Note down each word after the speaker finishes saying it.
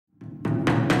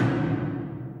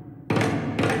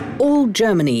All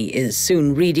Germany is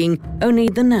soon reading only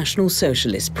the National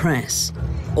Socialist press.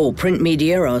 All print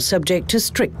media are subject to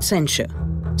strict censure.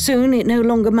 Soon it no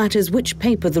longer matters which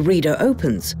paper the reader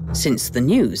opens, since the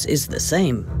news is the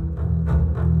same.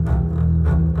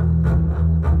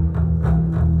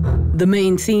 The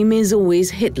main theme is always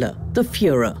Hitler, the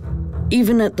Führer.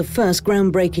 Even at the first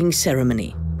groundbreaking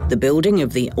ceremony, the building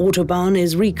of the Autobahn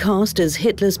is recast as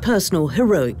Hitler's personal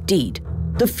heroic deed,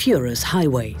 the Führer's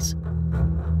highways.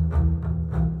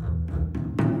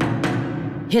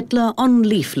 Hitler on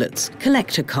leaflets,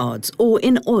 collector cards, or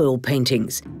in oil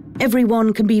paintings.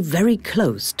 Everyone can be very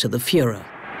close to the Führer.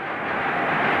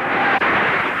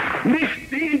 Nicht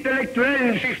die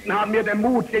intellektuellen Schichten haben mir den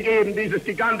Mut gegeben, dieses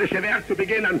gigantische Werk zu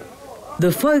beginnen.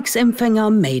 The Volksempfänger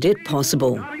made it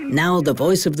possible. Now the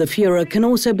voice of the Führer can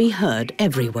also be heard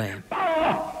everywhere.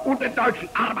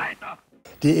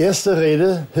 Die erste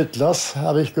Rede Hitlers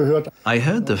habe ich gehört. I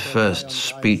heard the first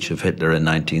speech of Hitler in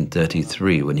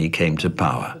 1933 when he came to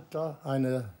power.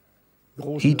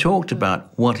 He talked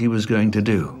about what he was going to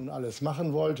do.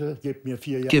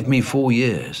 Give me 4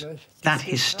 years. That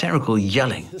hysterical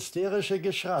yelling.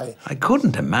 I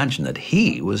couldn't imagine that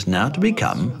he was now to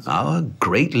become our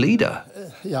great leader.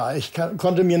 Ja, ich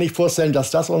konnte mir nicht vorstellen,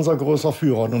 dass das unser großer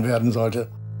Führer nun werden sollte.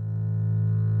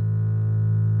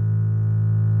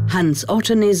 Hans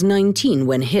Otten is 19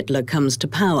 when Hitler comes to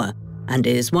power and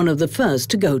is one of the first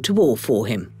to go to war for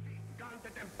him.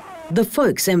 The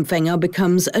Volksempfänger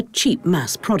becomes a cheap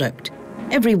mass product.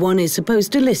 Everyone is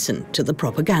supposed to listen to the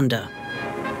propaganda.